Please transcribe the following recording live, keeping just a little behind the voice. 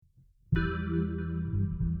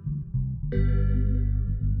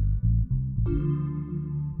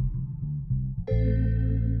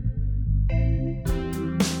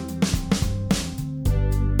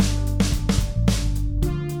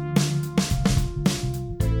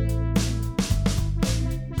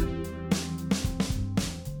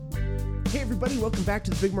everybody. Welcome back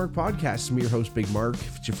to the Bigmark podcast. I'm your host, Bigmark.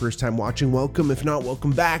 If it's your first time watching, welcome. If not,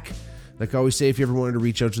 welcome back. Like I always say, if you ever wanted to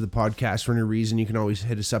reach out to the podcast for any reason, you can always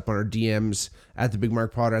hit us up on our DMs at the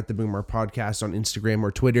Bigmark Pod, at the Bigmark Podcast on Instagram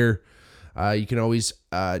or Twitter. You can always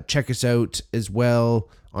check us out as well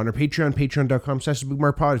on our Patreon,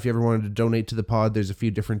 patreon.com/BigmarkPod. If you ever wanted to donate to the pod, there's a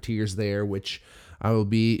few different tiers there, which I will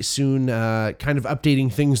be soon kind of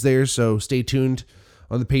updating things there, so stay tuned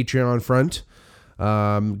on the Patreon front.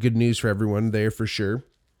 Good news for everyone there for sure.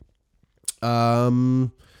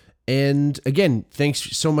 And again, thanks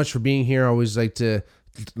so much for being here. I always like to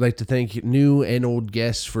thank new and old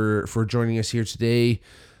guests for joining us here today.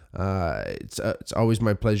 It's always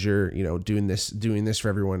my pleasure, doing this for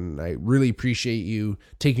everyone. I really appreciate you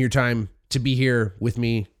taking your time to be here with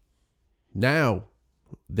me now,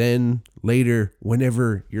 then, later,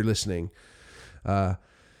 whenever you're listening.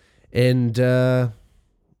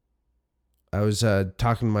 I was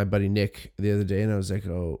talking to my buddy Nick the other day, and I was like,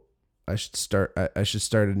 "Oh, I should start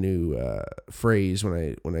a new phrase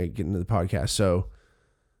when I get into the podcast." So,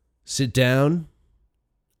 sit down,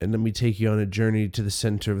 and let me take you on a journey to the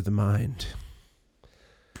center of the mind.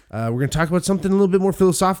 We're going to talk about something a little bit more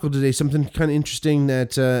philosophical today. Something kind of interesting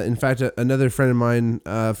that, in fact, another friend of mine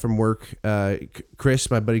from work,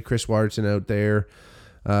 Chris, my buddy Chris Watterson out there.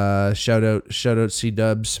 Shout out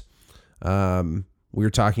C-Dubs. We were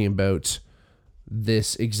talking about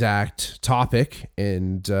this exact topic,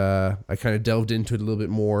 and I kind of delved into it a little bit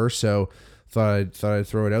more, so thought I'd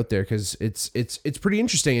throw it out there because it's pretty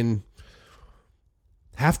interesting, and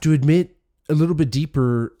have to admit a little bit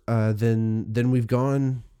deeper than we've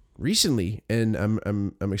gone recently, and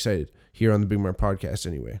I'm excited here on the Bigmark podcast.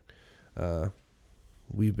 Anyway,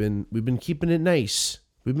 we've been keeping it nice,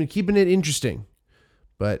 we've been keeping it interesting,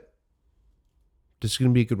 but this is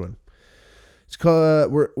gonna be a good one. It's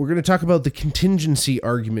called, we're going to talk about the contingency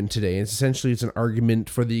argument today. And it's an argument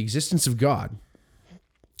for the existence of God.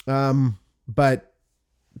 But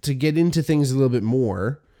to get into things a little bit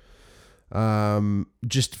more,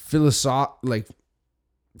 just philosophy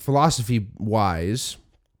wise,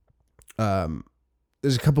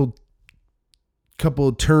 there's a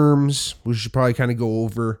couple terms we should probably kind of go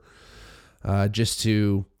over, just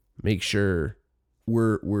to make sure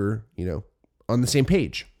we're on the same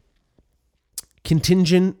page.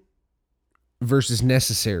 Contingent versus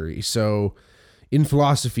necessary. So in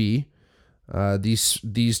philosophy,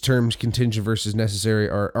 these terms, contingent versus necessary,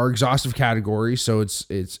 are exhaustive categories. So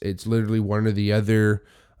it's literally one or the other.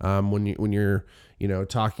 When you're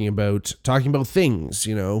talking about things,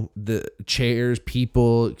 the chairs,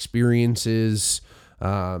 people, experiences,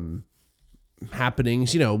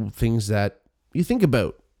 happenings, things that you think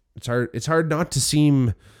about. It's hard not to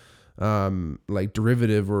seem like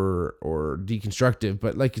derivative or deconstructive,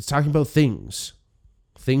 but like it's talking about things.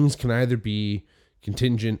 Things can either be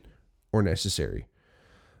contingent or necessary.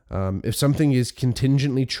 If something is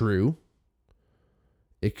contingently true,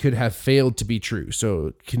 it could have failed to be true.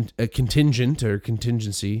 So a contingent or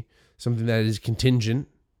contingency, something that is contingent,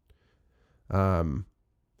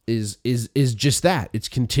 is just that. It's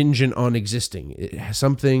contingent on existing. It has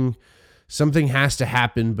something has to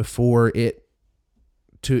happen before it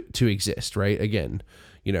to exist, right? Again,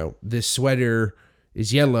 this sweater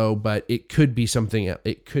is yellow, but it could be something else.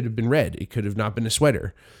 It could have been red. It could have not been a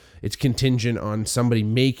sweater. It's contingent on somebody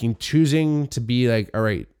choosing to be like, all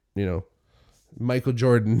right, Michael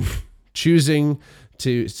Jordan choosing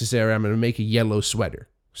to say, all right, I'm going to make a yellow sweater.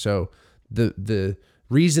 So the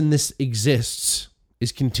reason this exists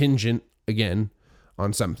is contingent, again,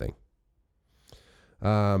 on something.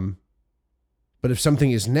 But if something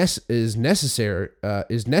is necessarily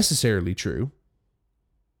true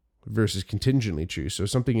versus contingently true, so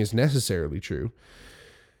something is necessarily true,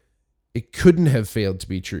 it couldn't have failed to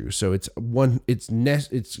be true. So it's going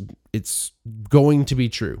to be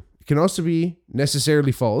true. It can also be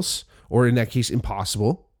necessarily false, or in that case,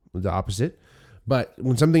 impossible, the opposite. But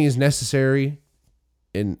when something is necessary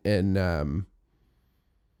and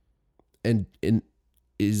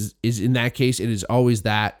is in that case, it is always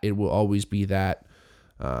that. It will always be that.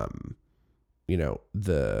 I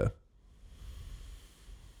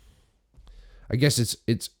guess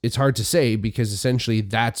it's hard to say, because essentially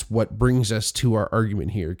that's what brings us to our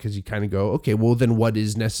argument here. Because you kind of go, okay, well then what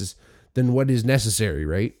is necessary,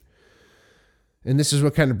 right? And this is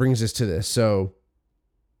what kind of brings us to this. So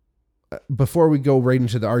before we go right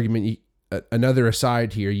into the argument, another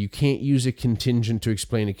aside here: you can't use a contingent to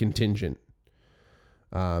explain a contingent.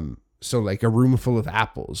 So like a room full of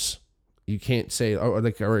apples, you can't say, oh,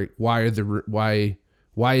 like, all right, why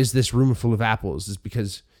is this room full of apples? It's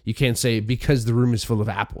because you can't say because the room is full of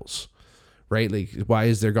apples, right? Like, why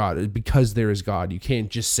is there God? Because there is God. You can't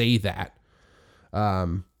just say that.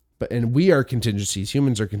 And we are contingencies.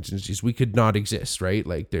 Humans are contingencies. We could not exist, right?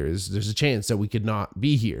 Like there's a chance that we could not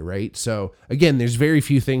be here, right? So again, there's very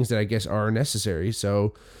few things that I guess are necessary.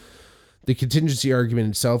 So the contingency argument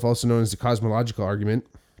itself, also known as the cosmological argument,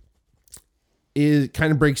 it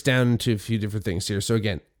kind of breaks down into a few different things here. So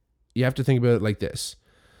again, you have to think about it like this.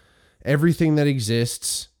 Everything that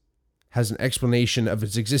exists has an explanation of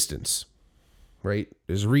its existence, right?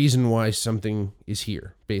 There's a reason why something is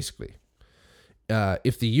here, basically.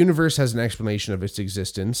 If the universe has an explanation of its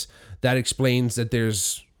existence, that explains that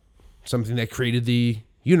there's something that created the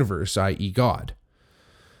universe, i.e. God.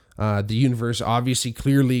 The universe obviously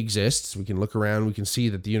clearly exists. We can look around, we can see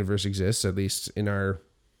that the universe exists, at least in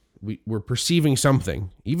we're perceiving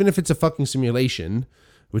something, even if it's a fucking simulation,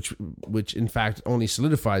 which in fact only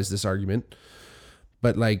solidifies this argument.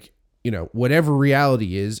 But like, whatever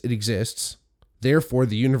reality is, it exists. Therefore,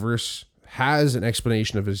 the universe has an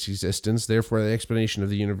explanation of its existence. Therefore, the explanation of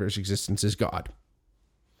the universe existence is God.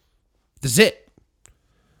 That's it.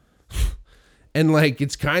 And like,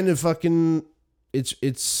 it's kind of fucking,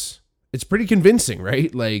 it's pretty convincing,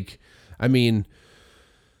 right? Like, I mean,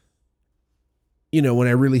 when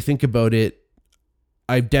I really think about it,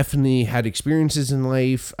 I've definitely had experiences in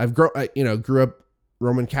life. Grew up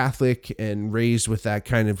Roman Catholic and raised with that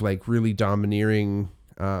kind of like really domineering,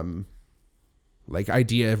 like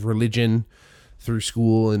idea of religion through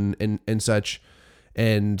school and such.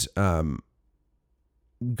 And,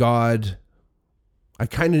 God, I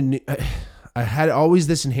kind of knew, I had always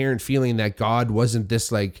this inherent feeling that God wasn't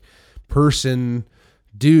this like person,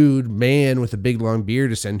 dude, man with a big long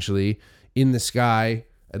beard, essentially in the sky,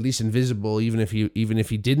 at least invisible, even if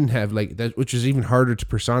he didn't have like that, which is even harder to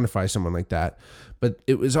personify someone like that. But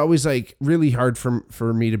it was always like really hard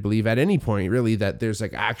for me to believe at any point really that there's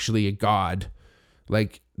like actually a God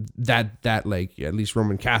like that like at least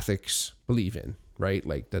Roman Catholics believe in, right?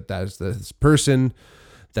 Like that's this person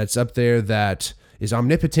that's up there that is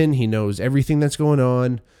omnipotent. He knows everything that's going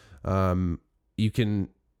on. He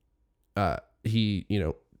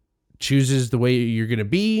chooses the way you're going to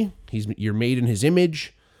be. You're made in his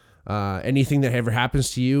image. Anything that ever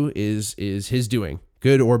happens to you is his doing,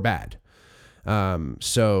 good or bad.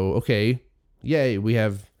 So, okay. Yay. We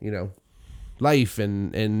have, life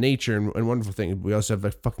and nature and wonderful things. We also have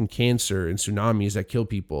like fucking cancer and tsunamis that kill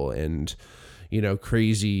people and,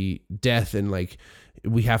 crazy death. And like,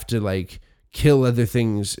 we have to like kill other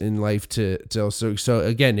things in life to also, so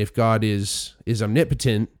again, if God is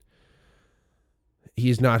omnipotent,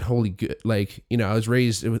 he's not wholly good. Like, I was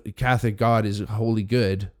raised Catholic. God is wholly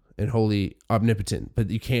good and wholly omnipotent,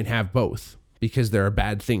 but you can't have both because there are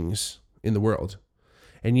bad things in the world.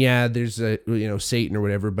 And yeah, there's Satan or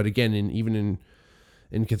whatever. But again, even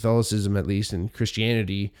in Catholicism, at least in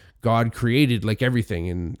Christianity, God created like everything,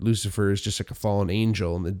 and Lucifer is just like a fallen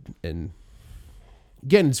angel. And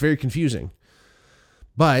again, it's very confusing.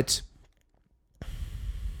 But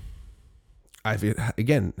I've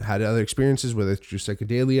again had other experiences, whether it's through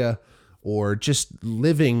psychedelia or just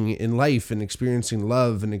living in life and experiencing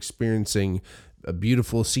love and experiencing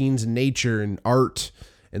beautiful scenes in nature and art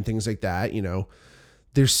and things like that.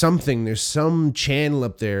 There's some channel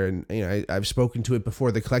up there, and I've spoken to it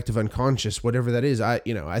before, the collective unconscious, whatever that is.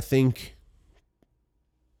 I think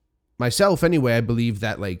myself anyway, I believe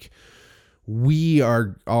that like we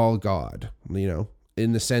are all God,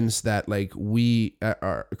 in the sense that like we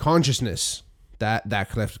are consciousness, that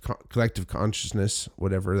collective consciousness,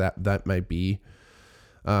 whatever that might be,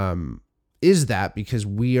 is that because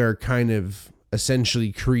we are kind of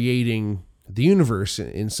essentially creating the universe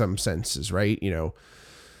in some senses, right?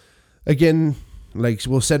 Again, like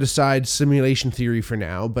we'll set aside simulation theory for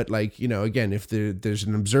now, but like, again, if there's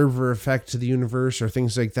an observer effect to the universe or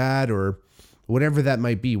things like that, or whatever that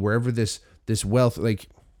might be, wherever this wealth, like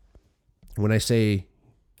when I say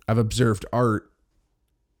I've observed art,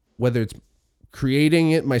 whether it's creating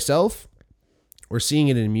it myself or seeing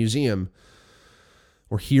it in a museum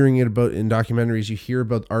or hearing it about in documentaries, you hear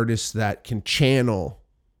about artists that can channel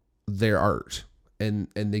their art and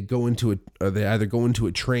they go into it, or they either go into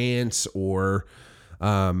a trance or,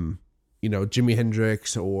 Jimi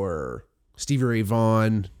Hendrix or Stevie Ray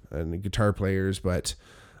Vaughan and the guitar players, but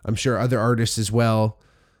I'm sure other artists as well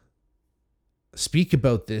speak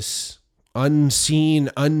about this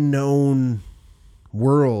unseen, unknown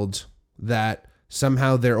world that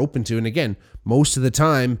somehow they're open to. And again, most of the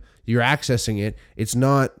time you're accessing it. It's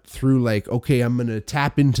not through like, okay, I'm going to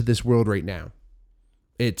tap into this world right now.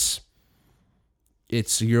 It's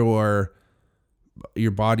your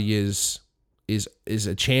body is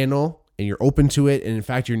a channel, and you're open to it, and in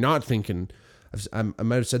fact you're not thinking, I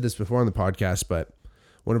might have said this before on the podcast, but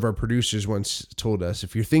one of our producers once told us,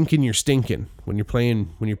 if you're thinking, you're stinking. When you're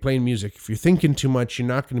playing music, if you're thinking too much, you're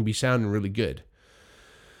not going to be sounding really good.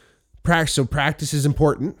 So practice is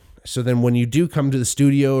important. So then when you do come to the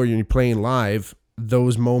studio or you're playing live,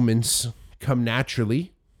 those moments come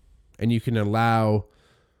naturally, and you can allow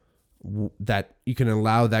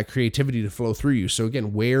that creativity to flow through you. So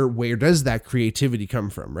again, where does that creativity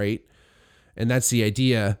come from, right? And that's the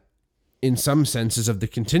idea in some senses of the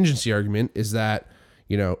contingency argument, is that,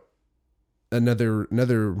 another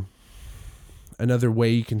way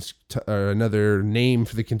you can, or another name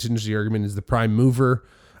for the contingency argument is the prime mover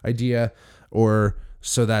idea, or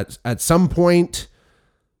so that at some point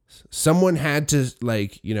someone had to,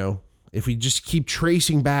 if we just keep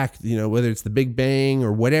tracing back, whether it's the Big Bang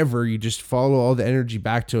or whatever, you just follow all the energy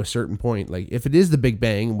back to a certain point. Like if it is the Big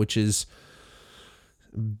Bang, which is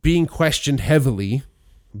being questioned heavily,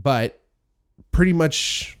 but pretty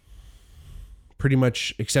much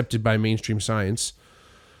accepted by mainstream science,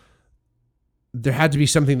 there had to be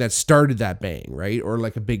something that started that bang, right? Or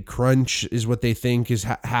like a big crunch is what they think has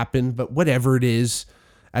happened. But whatever it is,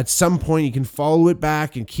 at some point you can follow it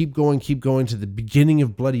back and keep going to the beginning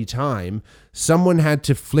of bloody time. Someone had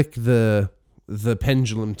to flick the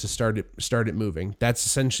pendulum to start it moving. That's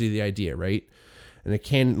essentially the idea, right? And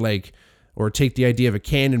or take the idea of a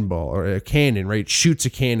cannonball or a cannon, right? Shoots a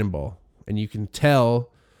cannonball, and you can tell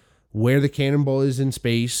where the cannonball is in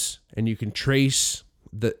space, and you can trace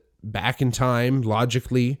the back in time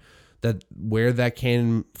logically that where that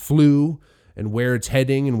cannon flew and where it's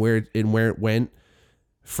heading and where it went,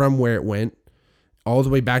 from where it went all the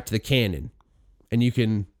way back to the cannon. And you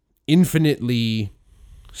can infinitely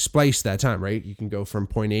splice that time, right? You can go from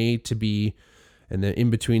point A to B, and then in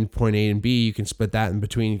between point A and B, you can split that. In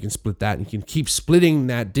between, you can split that, and you can keep splitting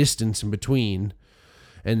that distance in between.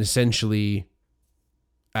 And essentially,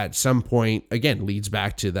 at some point, again, leads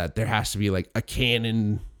back to that there has to be like a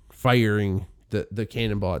cannon firing the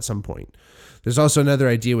cannonball at some point. There's also another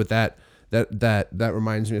idea with that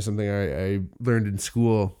reminds me of something I learned in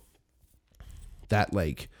school, that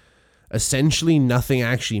like essentially nothing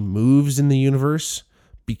actually moves in the universe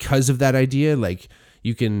because of that idea. Like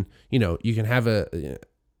you can have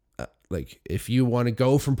like if you want to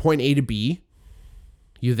go from point A to B,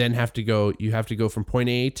 you have to go from point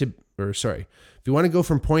A to, if you want to go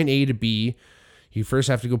from point A to B, you first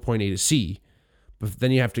have to go point A to C, but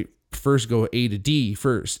then you have to first go A to D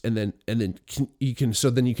first, and then you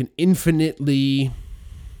can infinitely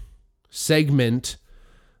segment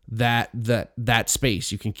that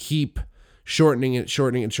space. You can keep shortening it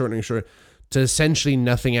to essentially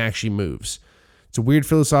nothing actually moves. It's a weird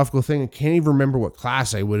philosophical thing. I can't even remember what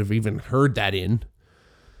class I would have even heard that in,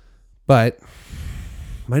 but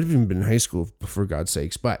might have even been in high school, for God's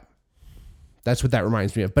sakes. But that's what that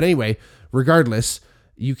reminds me of. But anyway, regardless,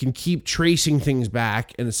 you can keep tracing things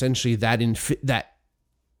back, and essentially that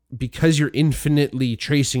because you're infinitely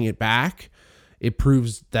tracing it back, it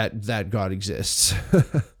proves that God exists.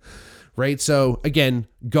 Right? So again,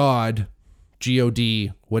 God,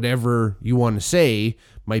 G-O-D, whatever you want to say,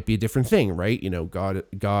 might be a different thing, right?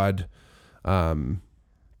 God,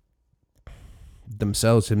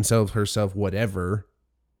 themselves, himself, herself, whatever,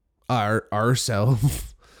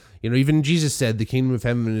 ourself. Even Jesus said the kingdom of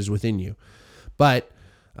heaven is within you. But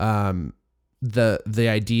the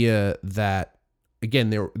idea that,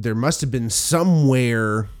 again, there must have been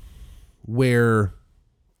somewhere where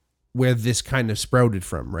this kind of sprouted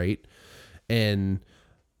from, right? And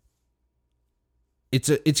it's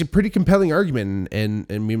a pretty compelling argument, and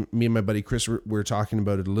me and my buddy Chris were talking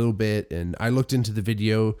about it a little bit, and I looked into the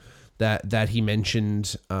video that he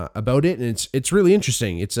mentioned about it, and it's really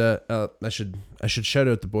interesting. It's I should shout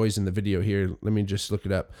out the boys in the video here. Let me just look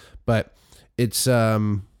it up, but it's a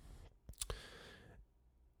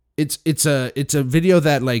video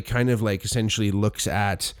that essentially looks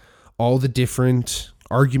at all the different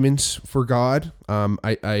arguments for God.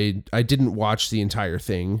 I didn't watch the entire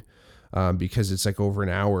thing because it's like over an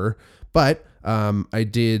hour, but I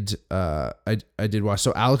did watch.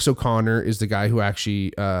 So Alex O'Connor is the guy who actually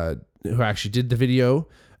did the video,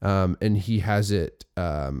 and he has it.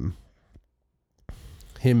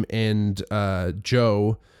 Him and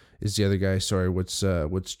Joe is the other guy. Sorry,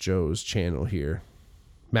 what's Joe's channel here?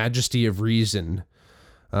 Majesty of Reason.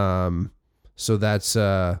 So that's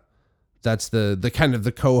the kind of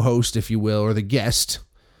the co-host, if you will, or the guest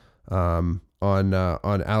on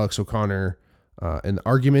Alex O'Connor and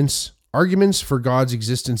the arguments for God's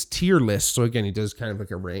existence tier list. So again, he does kind of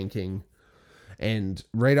like a ranking, And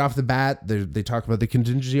right off the bat, they talk about the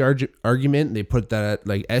contingency argument. They put that at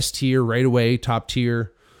like S tier right away, top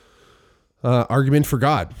tier argument for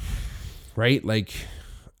God, right? Like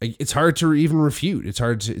it's hard to even refute. It's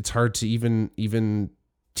hard to even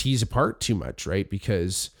tease apart too much, right?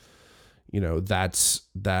 Because that's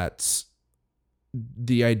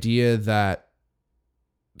the idea that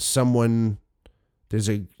there's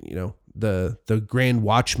the grand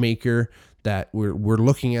watchmaker, that we're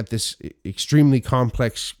looking at this extremely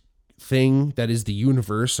complex thing that is the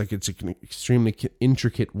universe. Like it's an extremely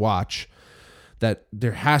intricate watch, that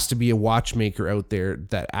there has to be a watchmaker out there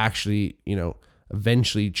that actually,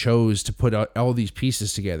 eventually chose to put out all these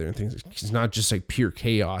pieces together and things. It's not just like pure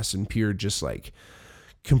chaos and pure just like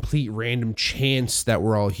complete random chance that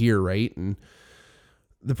we're all here, right? And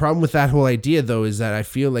the problem with that whole idea, though, is that I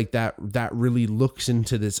feel like that really looks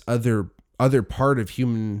into this other part of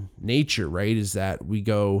human nature, right? Is that we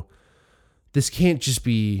go, this can't just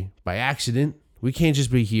be by accident. We can't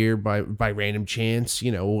just be here by random chance.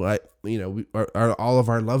 All of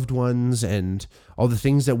our loved ones and all the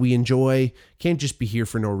things that we enjoy can't just be here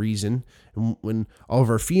for no reason. And when all of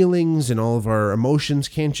our feelings and all of our emotions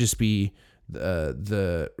can't just be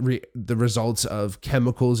the results of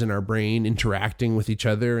chemicals in our brain interacting with each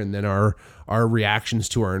other and then our reactions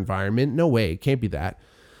to our environment. No way, it can't be that.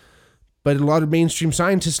 But a lot of mainstream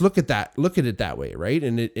scientists look at it that way, right?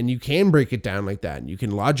 And you can break it down like that, and you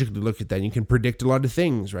can logically look at that, and you can predict a lot of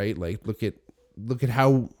things, right? Like look at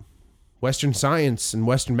how Western science and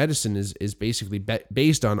Western medicine is basically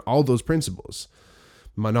based on all those principles.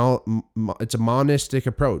 It's a monistic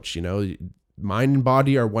approach, mind and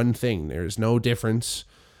body are one thing. There's no difference.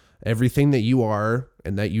 Everything that you are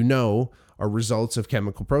and that are results of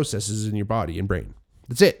chemical processes in your body and brain.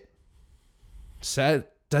 That's it. So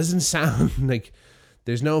doesn't sound like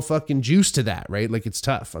there's no fucking juice to that, right? Like it's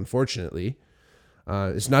tough, unfortunately.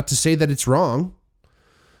 It's not to say that it's wrong,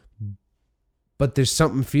 but there's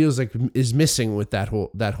something feels like is missing with that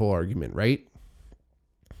whole argument, right?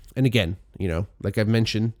 And again, like I've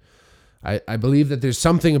mentioned, I believe that there's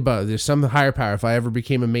some higher power. If I ever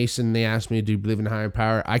became a Mason and they asked me, do you believe in higher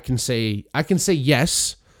power? I can say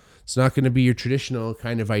yes. It's not going to be your traditional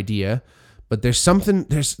kind of idea, but there's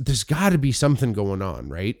got to be something going on,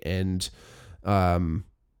 right? And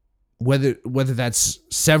whether that's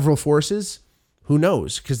several forces, who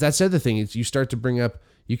knows? Because that's the other thing is you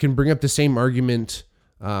can bring up the same argument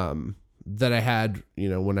that I had,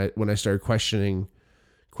 when I started questioning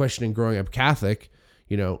growing up Catholic.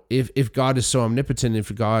 If God is so omnipotent,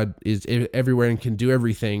 if God is everywhere and can do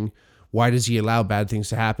everything, why does he allow bad things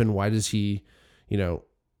to happen? Why does he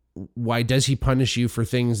punish you for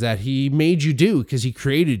things that he made you do? Because he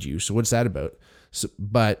created you. So what's that about?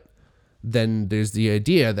 But then there's the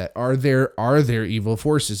idea that are there evil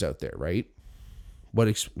forces out there, right?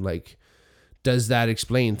 Does that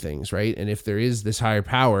explain things, right? And if there is this higher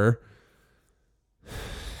power,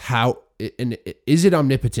 and is it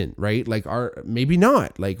omnipotent, right? Maybe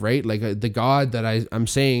not, right? The God that I'm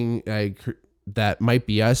saying, that might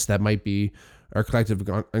be us, that might be our collective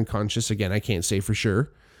unconscious. Again, I can't say for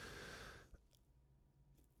sure.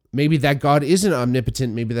 Maybe that God isn't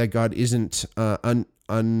omnipotent. Maybe that God isn't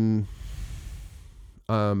untouchable.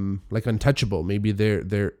 Maybe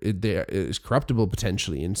there is corruptible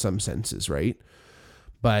potentially in some senses, right?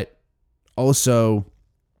 But also,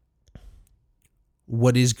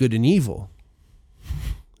 what is good and evil?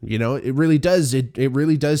 It really does. It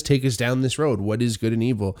really does take us down this road. What is good and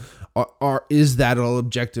evil? Is that all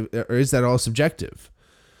objective, or is that all subjective?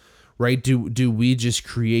 Right? Do we just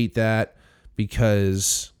create that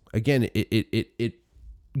because, again, it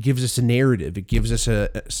gives us a narrative. It gives us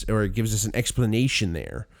an explanation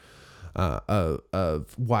there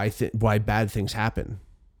of why bad things happen.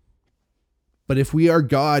 But if we are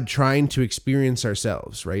God trying to experience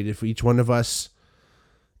ourselves, right? If each one of us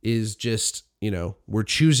is just, we're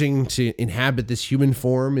choosing to inhabit this human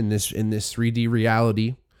form in this 3D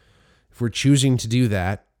reality. If we're choosing to do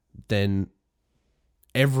that, then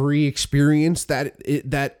every experience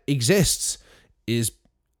that exists is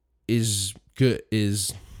good,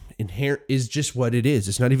 is inherent, is just what it is.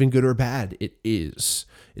 It's not even good or bad. It is.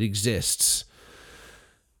 It exists.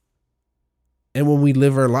 And when we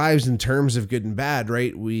live our lives in terms of good and bad,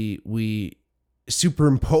 right, we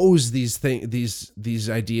superimpose these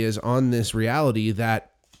ideas on this reality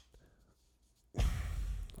that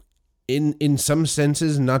in some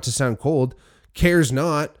senses, not to sound cold, cares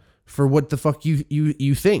not for what the fuck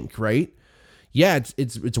you think, right? Yeah,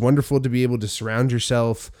 it's wonderful to be able to surround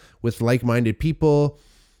yourself with like-minded people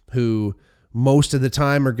who most of the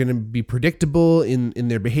time are going to be predictable in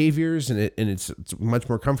their behaviors, and it's much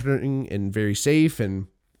more comforting and very safe. And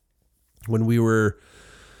when we were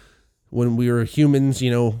humans,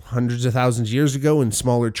 hundreds of thousands of years ago in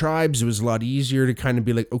smaller tribes, it was a lot easier to kind of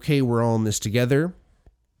be like, okay, we're all in this together.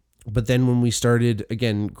 But then when we started,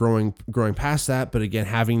 again, growing past that, but again,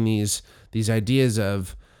 having these ideas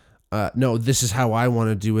of, no, this is how I want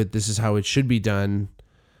to do it, this is how it should be done,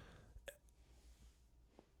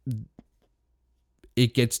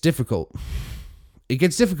 it gets difficult.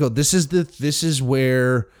 This is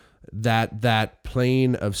where that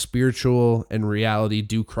plane of spiritual and reality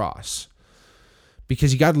do cross,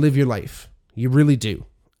 because you got to live your life. You really do.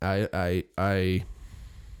 I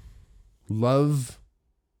love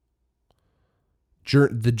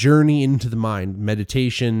the journey into the mind,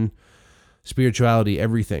 meditation, spirituality,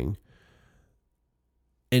 everything.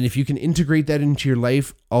 And if you can integrate that into your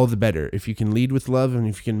life, all the better. If you can lead with love and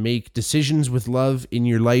if you can make decisions with love in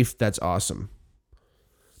your life, that's awesome.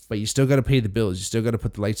 But you still got to pay the bills. You still got to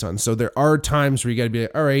put the lights on. So there are times where you got to be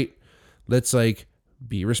like, all right, let's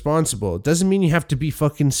be responsible. It doesn't mean you have to be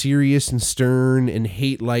fucking serious and stern and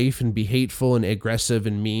hate life and be hateful and aggressive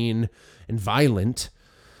and mean and violent.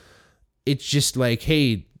 It's just like,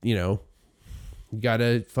 hey, you got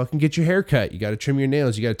to fucking get your hair cut. You got to trim your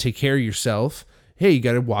nails. You got to take care of yourself. Hey, you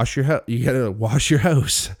got to wash your house. You got to wash your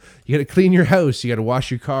house. You got to clean your house. You got to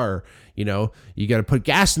wash your car. You got to put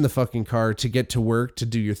gas in the fucking car to get to work, to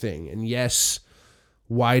do your thing. And yes,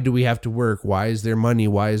 why do we have to work? Why is there money?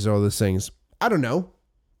 Why is there all those things? I don't know.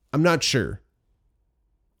 I'm not sure.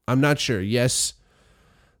 Yes,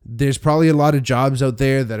 there's probably a lot of jobs out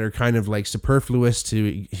there that are kind of like superfluous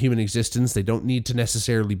to human existence. They don't need to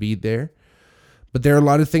necessarily be there. But there are a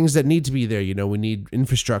lot of things that need to be there. We need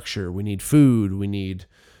infrastructure. We need food. We need,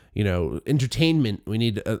 entertainment. We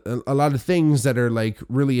need a lot of things that are like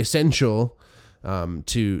really essential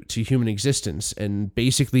to human existence. And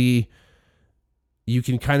basically, you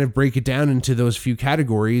can kind of break it down into those few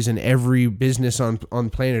categories, and every business on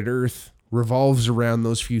planet Earth revolves around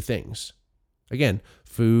those few things. Again,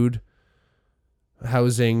 food,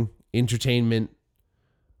 housing, entertainment,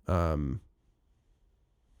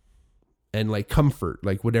 and like comfort,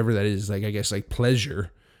 like whatever that is, like I guess like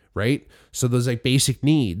pleasure, right? So those like basic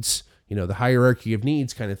needs, the hierarchy of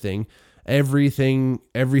needs kind of thing, everything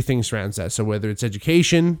surrounds that. So whether it's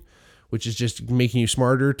education, which is just making you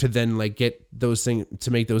smarter to then like get those things,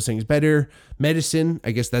 to make those things better. Medicine,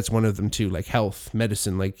 I guess that's one of them too, like health,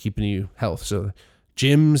 medicine, like keeping you health. So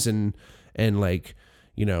gyms and like,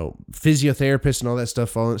 physiotherapists and all that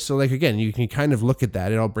stuff. So like, again, you can kind of look at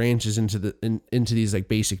that. It all branches into into these like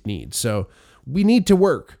basic needs. So we need to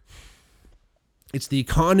work. It's the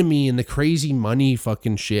economy and the crazy money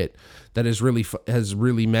fucking shit that has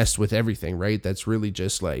really messed with everything, right? That's really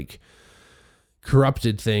just like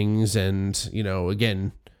corrupted things. And,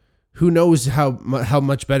 again, who knows how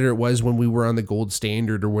much better it was when we were on the gold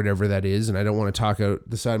standard or whatever that is. And I don't want to talk out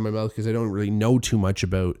the side of my mouth because I don't really know too much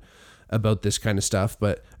about this kind of stuff.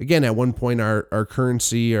 But again, at one point our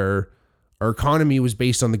currency, our economy was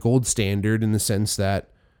based on the gold standard, in the sense that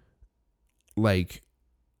like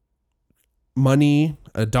money,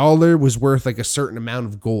 a dollar was worth like a certain amount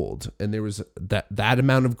of gold. And there was that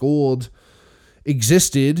amount of gold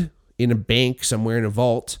existed in a bank somewhere in a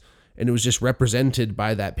vault, and it was just represented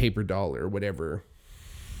by that paper dollar or whatever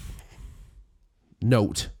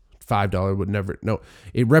note, $5 would never, no,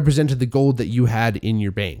 it represented the gold that you had in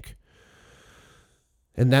your bank.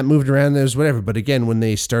 And that moved around, there's whatever. But again, when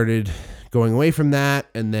they started going away from that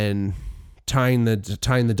and then tying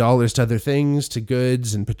the dollars to other things, to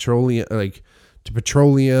goods and petroleum, like to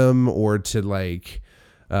petroleum, or to like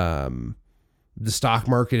the stock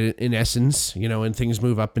market in essence, and things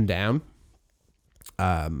move up and down,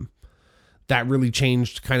 that really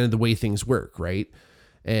changed kind of the way things work, right?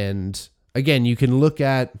 And again, you can look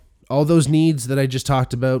at all those needs that I just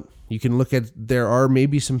talked about. You can look at, there are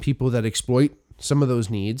maybe some people that exploit some of those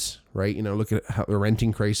needs, right? Look at the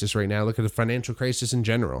renting crisis right now. Look at the financial crisis in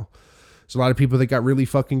general. There's a lot of people that got really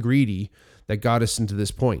fucking greedy that got us into this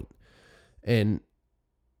point. And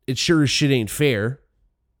it sure as shit ain't fair,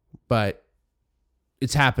 but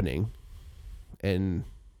it's happening. And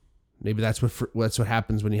maybe that's what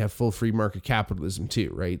happens when you have full free market capitalism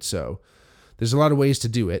too, right? So there's a lot of ways to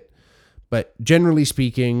do it. But generally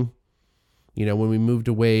speaking, when we moved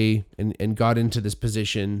away and got into this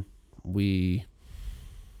position,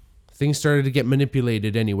 things started to get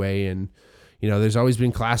manipulated anyway. And, there's always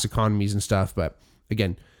been class economies and stuff. But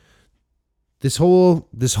again, this whole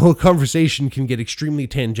conversation can get extremely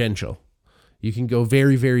tangential. You can go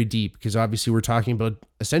very, very deep, because obviously we're talking about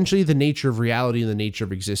essentially the nature of reality and the nature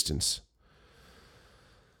of existence.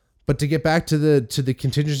 But to get back to the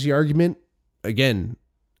contingency argument, again,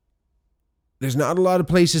 there's not a lot of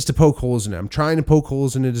places to poke holes in it. I'm trying to poke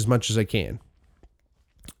holes in it as much as I can.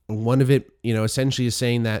 One of it, essentially is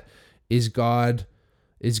saying that is God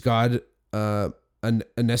a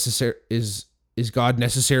necessary is God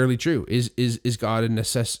necessarily true? Is God a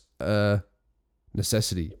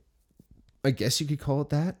necessity? I guess you could call it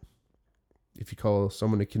that. If you call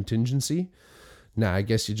someone a contingency. Nah, I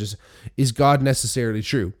guess is God necessarily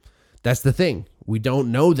true? That's the thing. We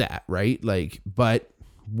don't know that, right? But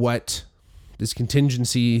what this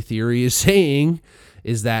contingency theory is saying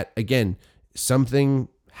is that, again, something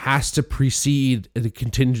has to precede the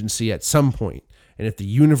contingency at some point. And if the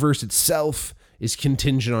universe itself is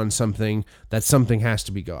contingent on something, that something has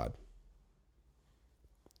to be God.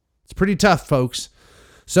 It's pretty tough, folks.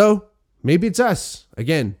 So maybe it's us.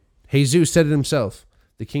 Again, Jesus said it himself.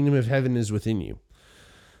 The kingdom of heaven is within you.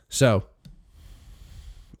 So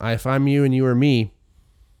if I'm you and you are me,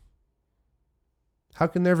 how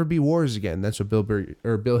can there ever be wars again? That's what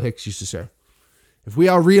Bill Hicks used to say. If we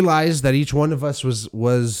all realized that each one of us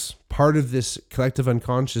was part of this collective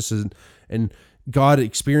unconscious and God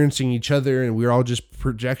experiencing each other, and we're all just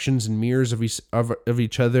projections and mirrors of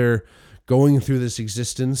each other going through this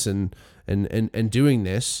existence and doing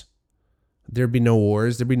this, there'd be no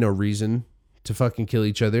wars. There'd be no reason to fucking kill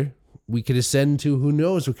each other. We could ascend to who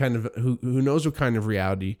knows what kind of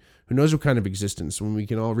reality, who knows what kind of existence, when we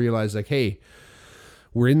can all realize, hey,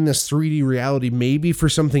 we're in this 3D reality, maybe for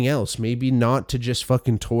something else, maybe not to just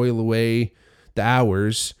fucking toil away the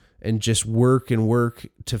hours and just work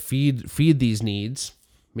to feed these needs.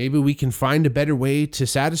 Maybe we can find a better way to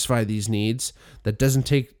satisfy these needs that doesn't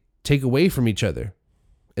take away from each other.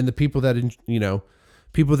 And the people that,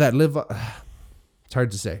 people that live, it's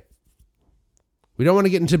hard to say. We don't want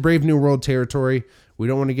to get into Brave New World territory. We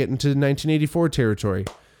don't want to get into 1984 territory.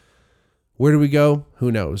 Where do we go?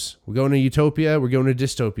 Who knows? We're going to utopia. We're going to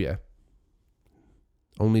dystopia.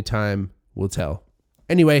 Only time will tell.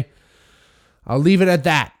 Anyway, I'll leave it at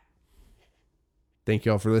that. Thank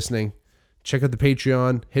you all for listening. Check out the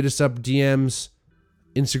Patreon. Hit us up, DMs,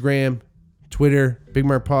 Instagram, Twitter,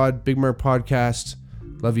 Bigmark Pod, Bigmark Podcast.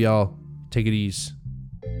 Love y'all. Take it easy.